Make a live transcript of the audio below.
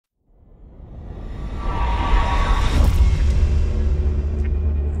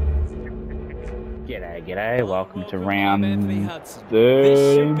G'day, welcome to round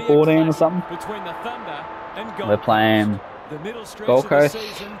 13, 14 or something. We're playing Gold Coast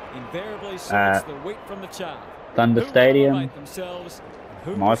at Thunder Stadium,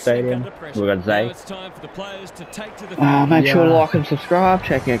 my stadium. We've got Zay. Make sure to like and subscribe,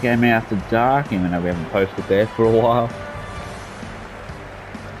 check out Gaming After Dark, even though we haven't posted there for a while.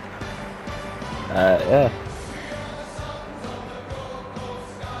 Yeah.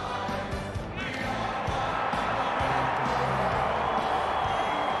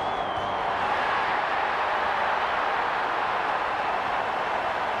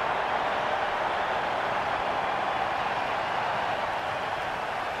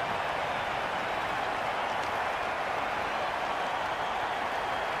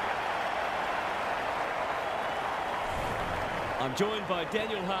 I'm joined by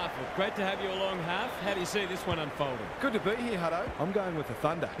Daniel Harford. Great to have you along, Harf. How do you see this one unfolding? Good to be here, Hutto. I'm going with the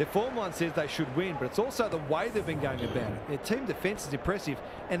Thunder. Their form line says they should win, but it's also the way they've been going about it. Their team defence is impressive,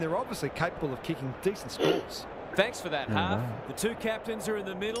 and they're obviously capable of kicking decent scores. Thanks for that, Harf. The two captains are in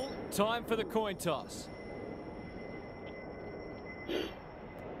the middle. Time for the coin toss. Let's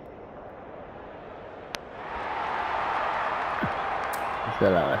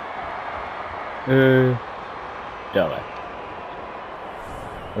go that way. That way.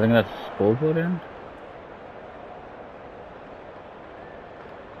 I think that's scoreboard end.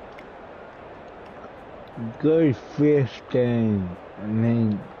 Good fish game. I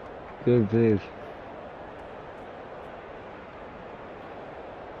mean, good fish.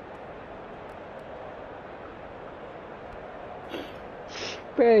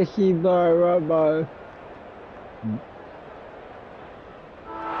 Especially by Robbo.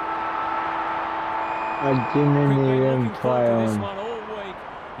 I didn't even play on.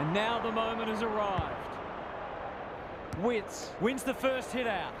 And now the moment has arrived. Witts wins the first hit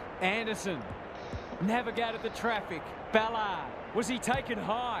out. Anderson navigated the traffic. Ballard, was he taken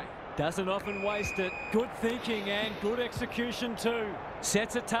high? Doesn't often waste it. Good thinking and good execution too.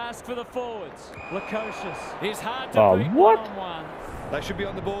 Sets a task for the forwards. Lukosius is hard to beat one-on-one. They should be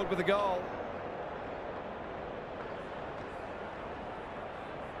on the board with a goal.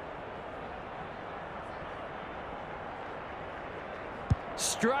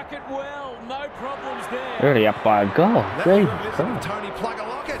 Struck it well, no problems there. Already up by a goal. Tony Plugger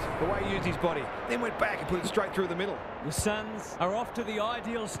Lockett, the way he used his body, then went back and put it straight through the middle. The Suns are off to the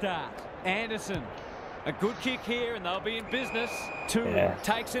ideal start. Anderson, a good kick here and they'll be in business.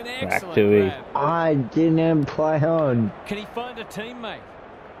 Takes an excellent grab. I didn't play on. Can he find a teammate?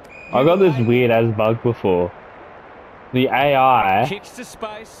 I got this weird ass bug before. The AI kicks to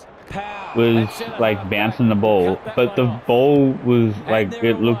space. Was like bouncing the ball, but the ball was like,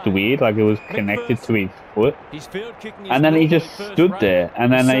 it looked weird, like it was connected to his foot, and then he just stood there,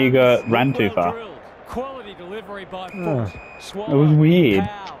 and then there you go, ran too far. Quality delivery by foot. It was weird.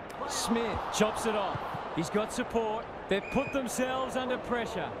 Smith chops it off. He's got support. They've put themselves under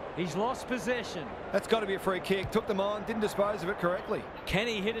pressure. He's lost possession. That's got to be a free kick. Took them on, didn't dispose of it correctly. Can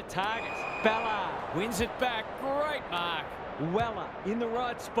he hit a target? Ballard wins it back. Great mark. Weller in the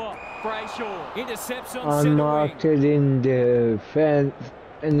right spot. Brayshaw intercepts on I center marked it in the fence,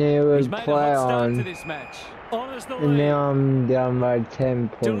 and there was play on. To this match. Honors the and now I'm down by 10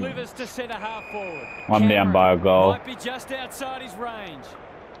 points. Delivers to centre half forward. I'm down by a goal. Might be just outside his range.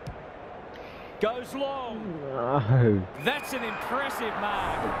 Goes long. No. That's an impressive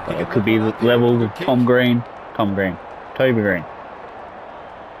mark. It could be level with Tom Green. Toby Green.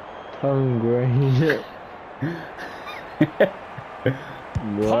 Tom Green.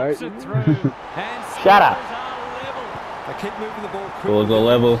 What? Shut up. They keep moving the ball quickly. Scores are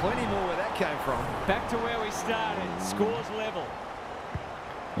level. Plenty more where that came from. Back to where we started. Scores level.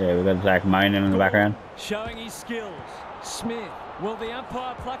 Yeah, we've got Zach Moaning in the background. Showing his skills. Smith. Will the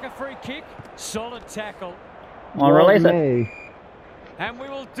umpire pluck a free kick? Solid tackle. I'll release it. And we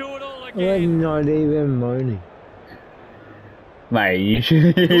will do it all I'm again. not even moaning. Mate, you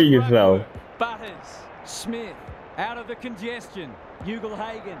should hear yourself. Butters. Smith. Out of the congestion.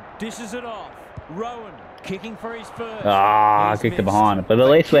 Ugle-Hagan dishes it off. Rowan kicking for his first. I kicked it behind it, but at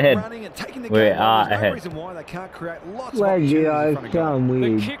least we're ahead. We are ahead. The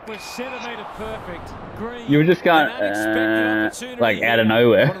kick was centimetre perfect. Green. You were just going like out of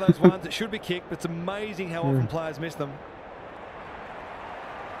nowhere. One of those ones that should be kicked, but it's amazing how often players miss them.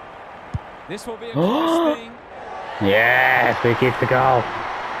 This will be a close thing. Yes, we kicked the goal.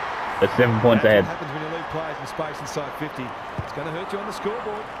 It's 7 points ahead. What happens when you leave players in space inside 50? It's going to hurt you on the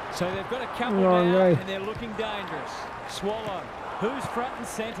scoreboard. So they've got a couple now, and they're looking dangerous. Swallow, who's front and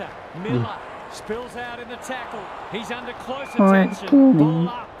centre? Miller Spills out in the tackle. He's under close attention. Ball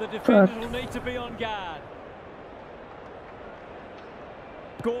up. The defenders will need to be on guard.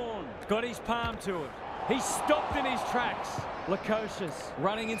 Gawn got his palm to it. He's stopped in his tracks. Lukosius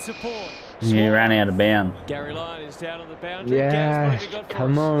running in support. He ran out of bounds. Gary Lyon is down on the boundary. Yeah,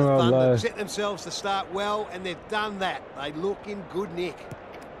 come on, Robbo. Set themselves to start well, and they've done that. They look in good nick.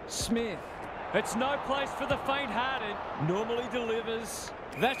 Smith. It's no place for the faint-hearted. Normally delivers.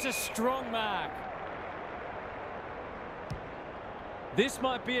 That's a strong mark. This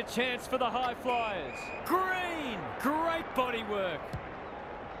might be a chance for the high flyers. Green. Great body work.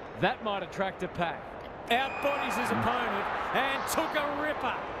 That might attract a pack. Outbodies his opponent and took a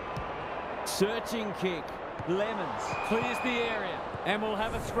ripper. Searching kick. Lemons clears the area and will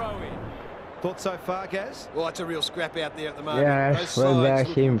have a throw in. Thoughts so far, Gaz? Well, it's a real scrap out there at the moment. Yeah, Those we're sides back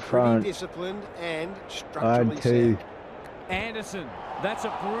look in front. pretty disciplined and structurally too. sound. Anderson. That's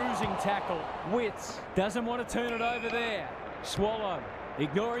a bruising tackle. Witts doesn't want to turn it over there. Swallow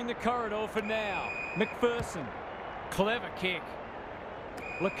ignoring the corridor for now. McPherson. Clever kick.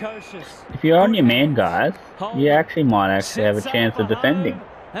 Lukosius. If you're on your man, guys, you actually might actually have a chance of defending.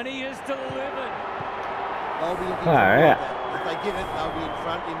 And he has delivered. They'll be looking All right. that. If they get it, they'll be in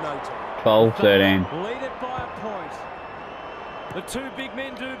front in no time. 12-13. Lead it by a point. The two big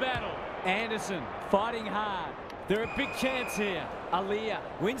men do battle. Anderson fighting hard. They're a big chance here. Aliyah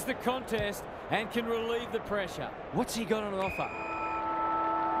wins the contest and can relieve the pressure. What's he got on offer?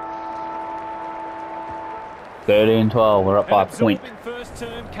 13-12. We're up by a point. First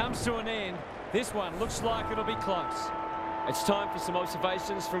term comes to an end. This one looks like it'll be close. It's time for some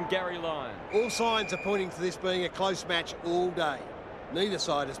observations from Gary Lyon. All signs are pointing to this being a close match all day. Neither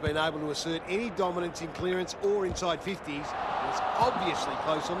side has been able to assert any dominance in clearance or inside 50s. It's obviously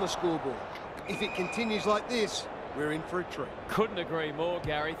close on the scoreboard. If it continues like this, we're in for a treat. Couldn't agree more,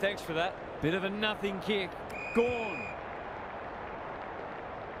 Gary. Thanks for that. Bit of a nothing kick. Gawn.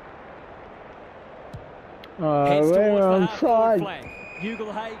 Heads We're towards the on half-forward side. flank.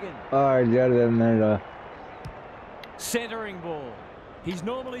 Ugle-Hagan. Oh, doesn't matter. Centering ball. He's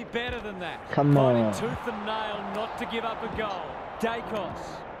normally better than that. Come Fighting on. tooth and nail not to give up a goal. Dacos.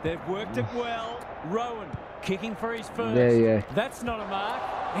 They've worked it well. Rowan kicking for his first. Yeah. That's not a mark.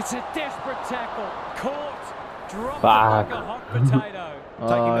 It's a desperate tackle. Caught. Dropped Fuck. it like a hot potato. Taking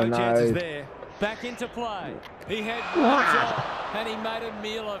no no. chances there. Back into play. He had one job and he made a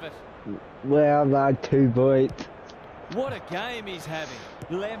meal of it. Well, that 2 points. What a game he's having.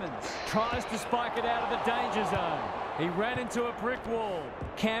 Lemons tries to spike it out of the danger zone. He ran into a brick wall.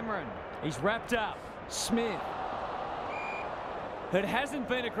 Cameron, he's wrapped up. Smith. It hasn't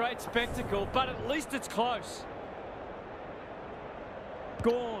been a great spectacle, but at least it's close.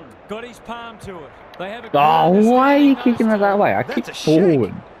 Gawn got his palm to it. They have a Oh, good why are you understanding kicking it that way? I That's kicked a shake.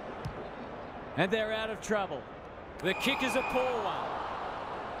 forward. and they're out of trouble. The kick is a poor one.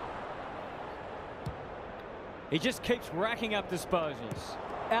 He just keeps racking up disposals.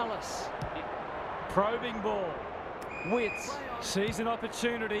 Ellis. Probing ball. Witts sees an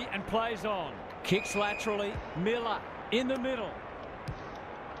opportunity and plays on. Kicks laterally. Miller in the middle.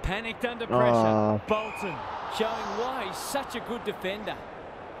 Panicked under pressure. Bolton showing why he's such a good defender.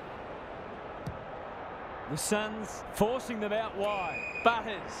 The Suns forcing them out wide.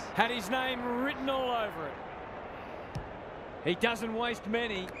 Butters had his name written all over it. He doesn't waste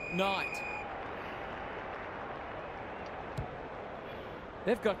many. Knight.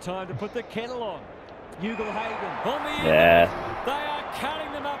 They've got time to put the kettle on. Ugle-Hagan on the end. They are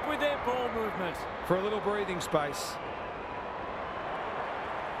cutting them up with their ball movement. For a little breathing space.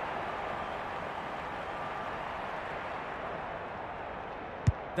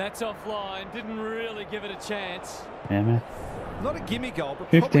 That's offline. Didn't really give it a chance. Yeah, man. Not a gimme goal, but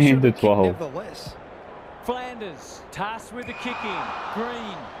 15 probably should have to been kicked 12. nevertheless. Flanders tasked with the kicking.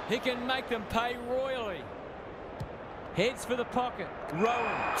 Green. He can make them pay royally. Heads for the pocket.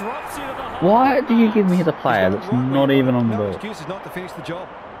 Rowan drops into the hole. Why do you give me the player that's not even on the No ball? excuses not to finish the job.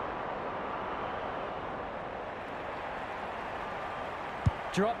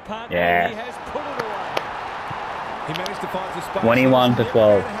 Drop partner. Yeah. He has put it away. He managed to find the space. 21 to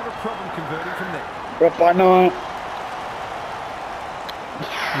 12. Have a problem converting from there. We're up by 9.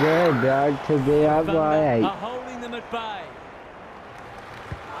 We're about to be up by Thunder 8. are holding them at bay.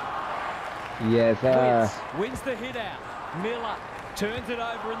 Yes, Witts wins the hit out. Miller turns it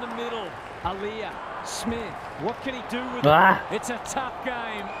over in the middle. Aliyah. Smith. What can he do with it? It's a tough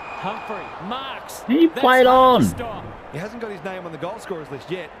game. Humphrey marks. He That's played hard on. to stop. He hasn't got his name on the goal scorers list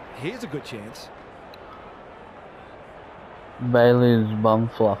yet. Here's a good chance. Bailey's bum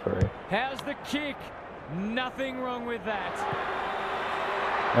fluffery. How's the kick? Nothing wrong with that.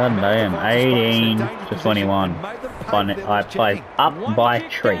 God damn, 18 to 21. I played up by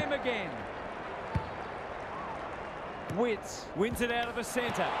 3. Witz wins it out of the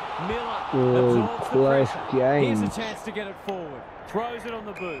centre. Miller Oh, absorbs the close pressure. game. Here's a chance to get it forward. Throws it on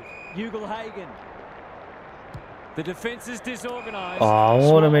the boot. Ugle-Hagan. The defence is disorganised.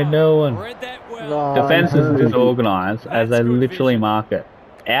 Oh, what are we doing? Read that well. Defence is disorganised as they That's good literally vision. mark it.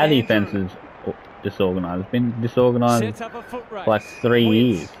 Our defence is disorganised. It's been disorganised Sets up a foot race. for like 3 Witz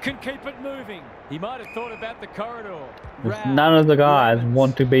years. can keep it moving. He might have thought about the corridor. None of the guys Lemons.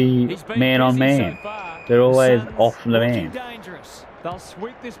 want to be He's been man on busy man. so far. They're always Suns off the looking man. dangerous. They'll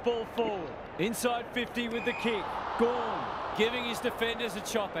sweep this ball forward. Inside 50 with the kick. Gorn giving his defenders a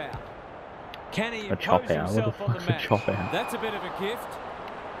chop out. Can he A chop impose out? What the himself on the fuck's a match? chop out? That's a bit of a gift.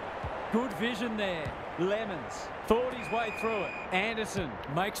 Good vision there. Lemons thought his way through it. Anderson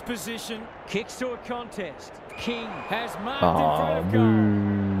makes position, kicks to a contest. King has marked in front Oh, of goal.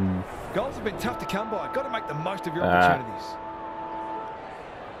 boo. Goals have been tough to come by. Got to make the most of your opportunities.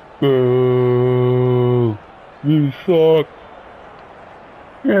 Boo. You suck.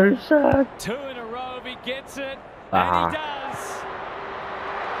 You suck. 2 in a row if he gets it. Ah. And he does.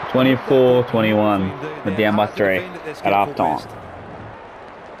 24-21. We're down by 3 at half time.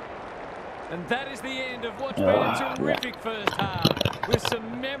 And that is the end of what's been a terrific first half with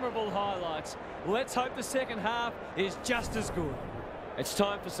some memorable highlights. Let's hope the second half is just as good. It's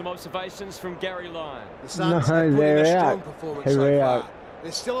time for some observations from Gary Lyon. The Suns No, have put in they're a strong out. performance They're so far. out.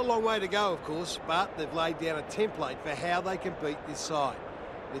 There's still a long way to go, of course, but they've laid down a template for how they can beat this side.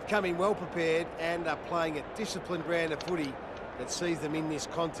 They've come in well prepared and are playing a disciplined brand of footy that sees them in this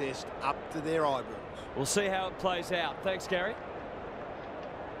contest up to their eyeballs. We'll see how it plays out. Thanks, Gary.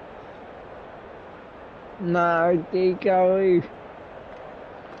 No, Deco.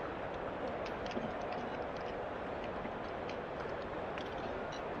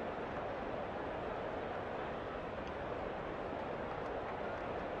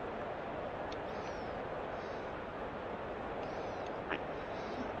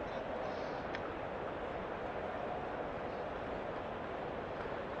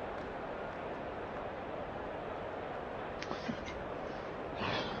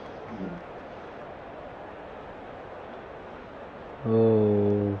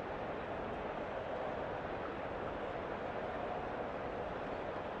 Oh.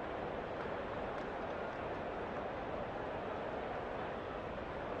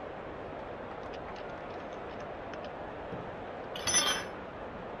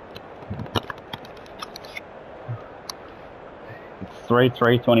 It's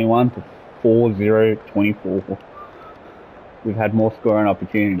 3-3-21 to 4-0-24. We've had more scoring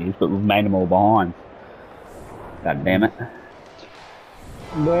opportunities, but we've made them all behind. God damn it.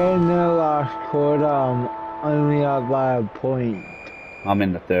 We're in the last quarter, only up by a point. I'm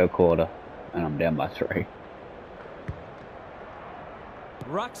in the third quarter, and I'm down by 3.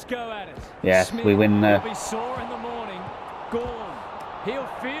 Rucks go at it. Yes, Smith we win the... will be sore in the morning. Gorn. He'll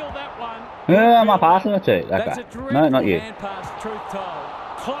feel that one. Who am I passing it to? That That's guy. a dreadful No, not you. hand pass, truth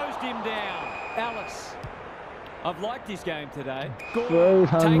told. Closed him down. Alice. I've liked his game today. Gorn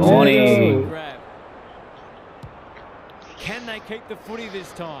takes Morning. a grab. Can they keep the footy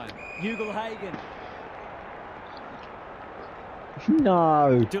this time? Ugle-Hagan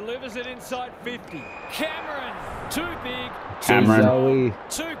No. delivers it inside 50. Cameron, too big, Cameron. Zoe.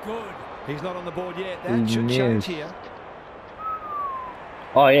 too good. He's not on the board yet. That should Yes. change here.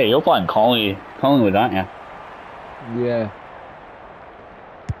 Oh yeah, you're playing Collingwood, aren't you? Yeah.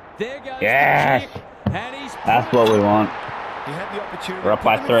 There goes Yes. the kick, and he's That's what we want. He had the opportunity. We're up to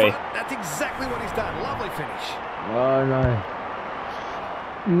by put them in 3. front. That's exactly what he's done. Lovely finish. Oh no.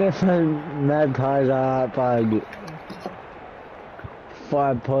 Listen, Magpies are up by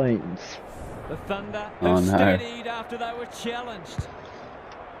 5 points. The Thunder Oh, have no. steadied after they were challenged.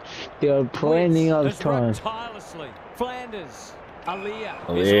 Still plenty Witz of has time. worked tirelessly. Flanders, Aaliyah.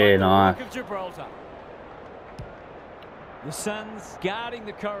 Oh, is yeah, like the nice. work of Gibraltar. The Suns guarding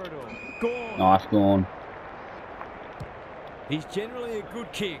the corridor. Gorn. Nice going. He's generally a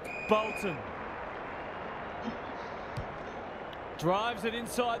good kick. Bolton. Drives it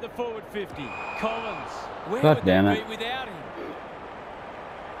inside the forward 50. Collins. Where God would damn they it. be without him?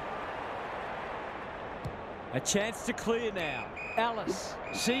 A chance to clear now. Alice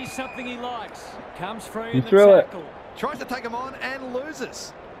sees something he likes. Comes free He in the threw it. tackle. Tries to take him on and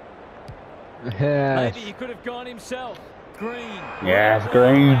loses. Yes. Maybe he could have gone himself. Green. Yes,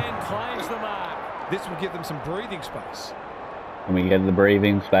 Green. And claims the mark. This will give them some breathing space. Can we get the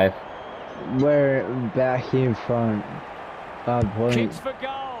breathing space? We're back in front. 5 Kicks points. for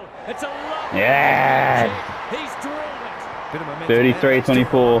goal. It's a lovely Yes. kick. He's drilled it. Bit of momentum there.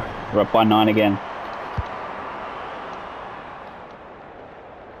 33-24. We're up by 9 again.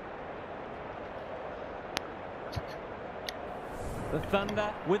 The Thunder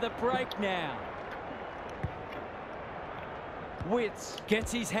with a break now. Witts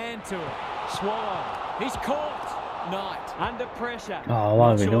gets his hand to it. Swallow. He's caught. Knight under pressure. Oh, what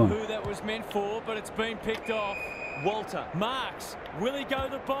are we Not doing? sure who that was meant for, but it's been picked off. Walter marks. Will he go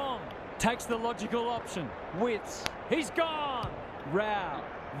the bomb? Takes the logical option. Witts. He's gone. Rao.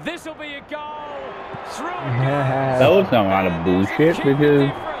 This'll be a goal. Through it That goes. was some kind of bullshit Keep the because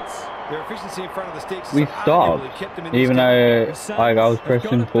difference. Their efficiency in front of the sticks we arguably stopped, kept them in this even game. though The Suns like I was have pressing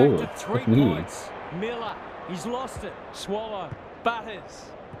got it back forward. to 3 That's weird. points. Miller, he's lost it. Swallow, Butters.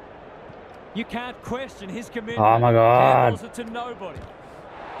 You can't question his commitment. Oh my God. Handles it to nobody.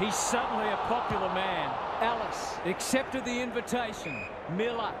 He's suddenly a popular man. Ellis accepted the invitation.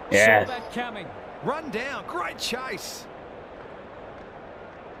 Miller Yes. saw that coming. Run down, great chase.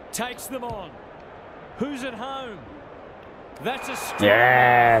 Takes them on. Who's at home? That's a strike.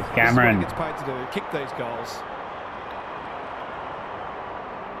 Yes, This is what he Cameron. gets paid to do, kick these goals.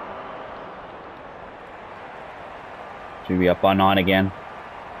 Should be up by 9 again.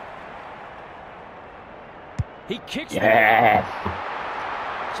 He kicks Yes.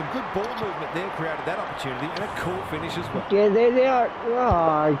 Some good ball movement there created that opportunity, and a cool finish as well. Get it out. Oh,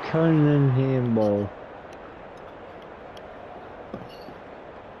 I couldn't handball.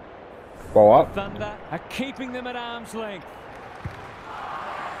 Go the up. Thunder are keeping them at arm's length.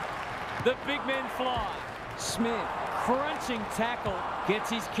 The big men fly. Smith, crunching tackle, gets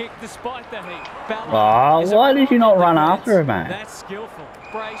his kick despite the heat. Ballard is Why did you not around run the after fence. him, man? That's skillful.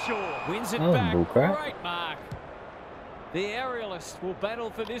 Brayshaw wins it Oh, back. bullcrap. Great mark. The aerialist will battle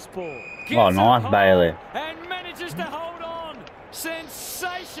for this ball. Oh, Gets it nice, high Bailey. And manages to hold on.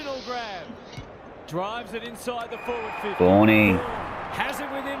 Sensational grab. Drives it inside the forward 50. Thorny. Has it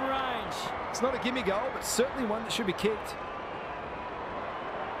within range. It's not a gimme goal, but certainly one that should be kicked.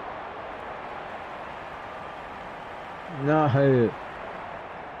 No.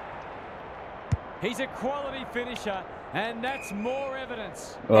 He's a quality finisher, and that's more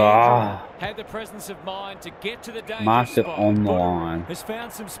evidence. Ah. Andrew had the presence of mind to get to the dangerous Marked it spot. on the Budden line. has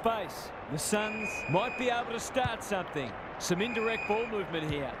found some space. The Suns might be able to start something. Some indirect ball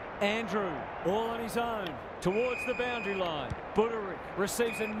movement here. Andrew, all on his own, towards the boundary line. Buderick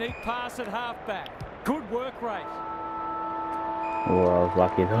receives a neat pass at halfback. Good work rate. Oh, I was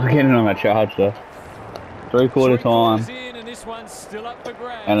lucky. I was getting on my charge there. 3/4 time. In, and this one's still up for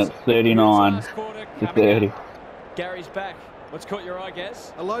grabs. And it's 39 Last quarter to coming 30. up. Gary's back. What's caught your eye,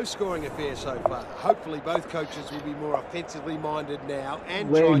 Gaz? A low-scoring affair so far. Hopefully both coaches will be more offensively minded now and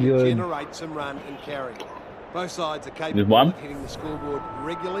Very try to good. generate some run and carry. Both sides are There's capable one. of hitting the scoreboard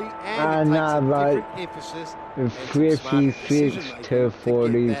regularly, and it takes nah, a but different emphasis and some smart 56 decision-making to get that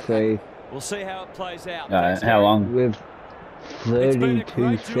 43 We'll see how it plays out. Thanks, How Gary. long? with It's been a 32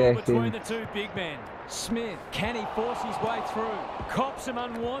 great duel between seconds. the two big men. Smith, can he force his way through? Cops some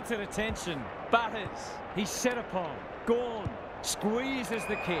unwanted attention. Butters, he's set upon. Gorn squeezes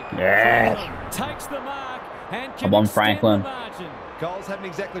the kick. Yes. Franklin takes the mark and can Come on, extend Franklin. the margin. Goals haven't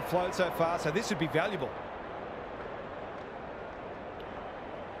exactly flowed so far, so this would be valuable.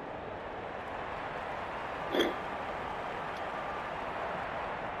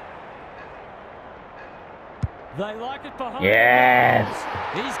 They like it behind. Yes.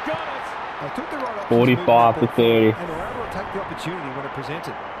 the goals. He's got it. They took the right options 45 to moving that ball 30. forward, and were able to take the opportunity when it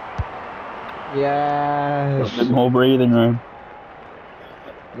presented. Yes. Bit more breathing room.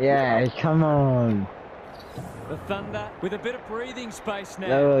 Yeah, come on. The Thunder with a bit of breathing space That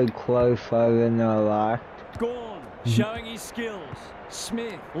now. was closer than I liked. Gorn showing his skills.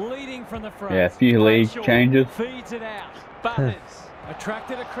 Smith leading from the front. Yeah, a few league Brayshaw changes. feeds it out. Butters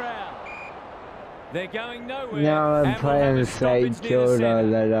attracted a crowd. They're going nowhere. Now I'm and we'll have playing a St. stoppage near the Kilda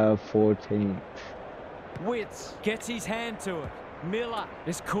centre. that are 14th. Witts gets his hand to it. Miller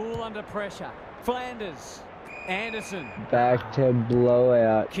is cool under pressure. Flanders. Anderson Back to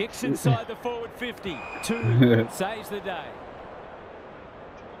blowout. kicks inside the forward 50. 2 saves the day.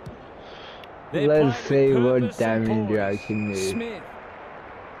 They're Let's playing see with what purpose and damage I poise. can do. Smith.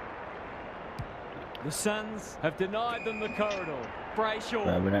 The Suns have denied them the corridor.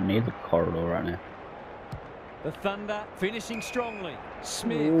 Brayshaw. We don't need the corridor right now. The Thunder finishing strongly.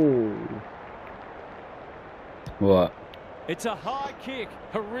 Smith. Ooh. What? It's a high kick.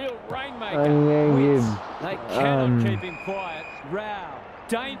 A real rainmaker. I'm gonna Witts. give, They cannot keep him um, quiet. Rao.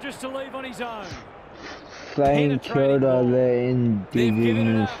 Dangerous to leave on his own. St. Penetrating Kilda, ball. the They've given it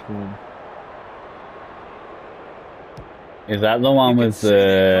indigenous up. one. Is that the one You can with see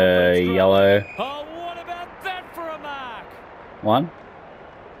their the confidence yellow? growing. Oh, what about that for a mark? 1.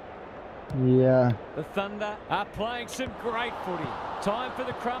 Yeah. The Thunder are playing some great footy. Time for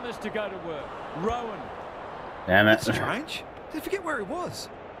the Crummers to go to work. Rowan. Damn it. That's strange. Did he forget where he was?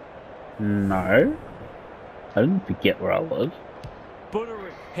 No. I didn't forget where I was.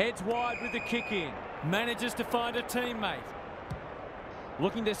 Buderick heads wide with the kick in. Manages to find a teammate.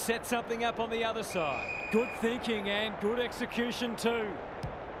 Looking to set something up on the other side. Good thinking and good execution too.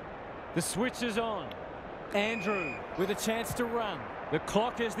 The switch is on. Andrew with a chance to run. The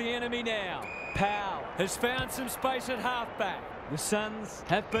clock is the enemy now. Powell has found some space at halfback. The Suns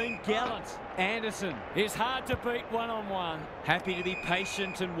have been gallant. Anderson is hard to beat one-on-one. Happy to be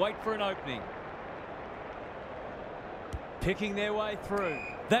patient and wait for an opening. Picking their way through.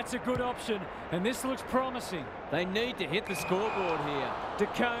 That's a good option, and this looks promising. They need to hit the scoreboard here. De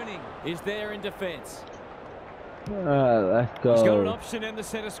Koning is there in defence. Let's go. He's got an option in the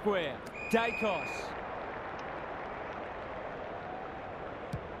centre square. Dacos.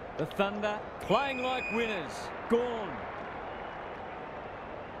 The Thunder playing like winners. Gawn.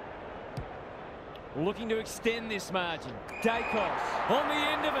 Looking to extend this margin. Dacos on the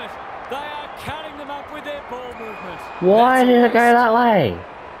end of it. They are cutting them up with their ball movement. Why did it go that way?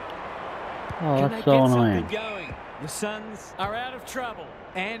 Oh, Can that's they so get annoying. something going? The Suns are out of trouble.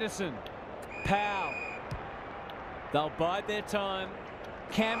 Anderson. Powell. They'll bide their time.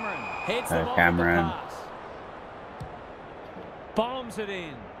 Cameron heads them off with the pass. Bombs it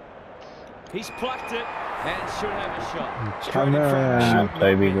in. He's plucked it and should have a shot. Cameron.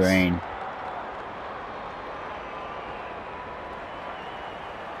 Toby Green.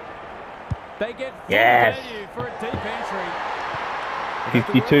 They get full Yes. value for a deep entry.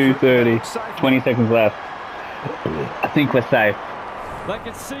 52-30. 20 seconds left. I think we're safe. They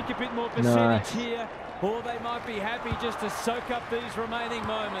can seek a bit more percentage here, or they might be happy just to soak up these remaining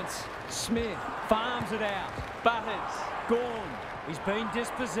moments. Smith farms it out. Butters. Gawn. He's been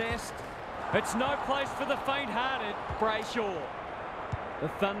dispossessed. It's no place for the faint-hearted. Brayshaw. The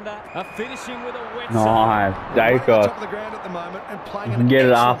Thunder are finishing with a wet Nice. Dacos. Top of the ground at the moment and playing You can get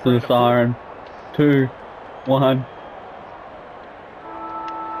it after the siren. 2, 1.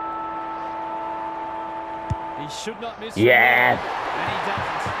 He should not miss. Yes. And he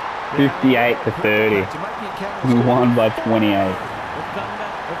doesn't. 58-30. We won by 28. The Thunder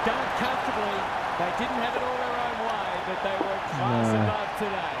have done it comfortably. They didn't have it all their own way, but they were class above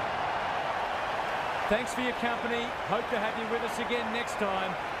today. Thanks for your company. Hope to have you with us again next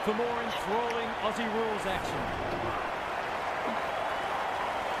time for more enthralling Aussie rules action.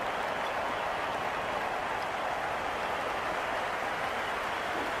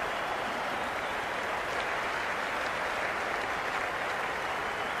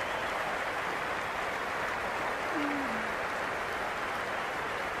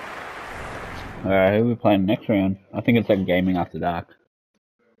 Alright, who are we playing next round? I think it's like Gaming After Dark.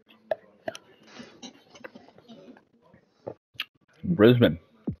 Brisbane.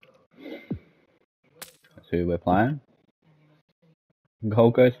 That's who we're playing.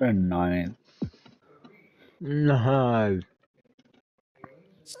 Gold Coast for 19th. No.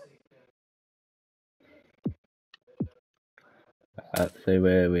 Let's see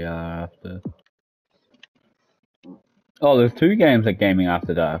where we are after. Oh, there's 2 games at Gaming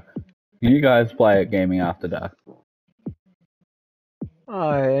After Dark. You guys play at Gaming After Dark.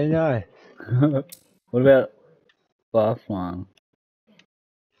 Oh, no. What about last one?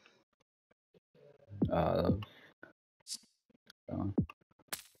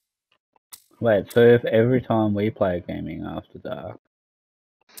 Wait, so if every time we play Gaming After Dark,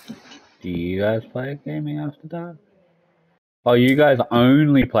 do you guys play Gaming After Dark? Oh, you guys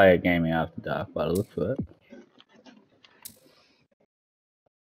only play Gaming After Dark by the looks of it.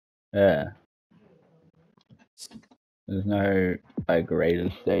 Yeah. There's no like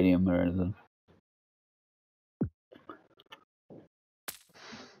Raiders Stadium or anything.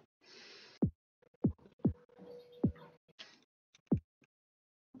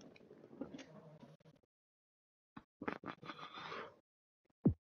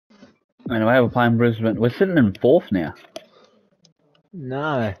 Anyway, we're playing Brisbane. We're sitting in 4th now.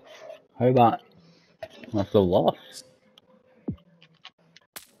 No. Hobart must have lost.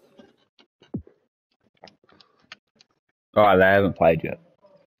 Alright, they haven't played yet.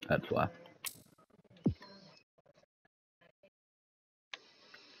 That's why.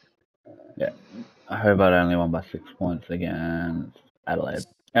 Yeah. Hobart only won by 6 points against Adelaide.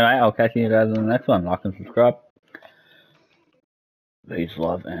 Anyway, I'll catch you guys in the next one. Like and subscribe. Peace,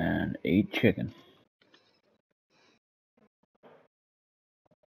 love, and eat chicken.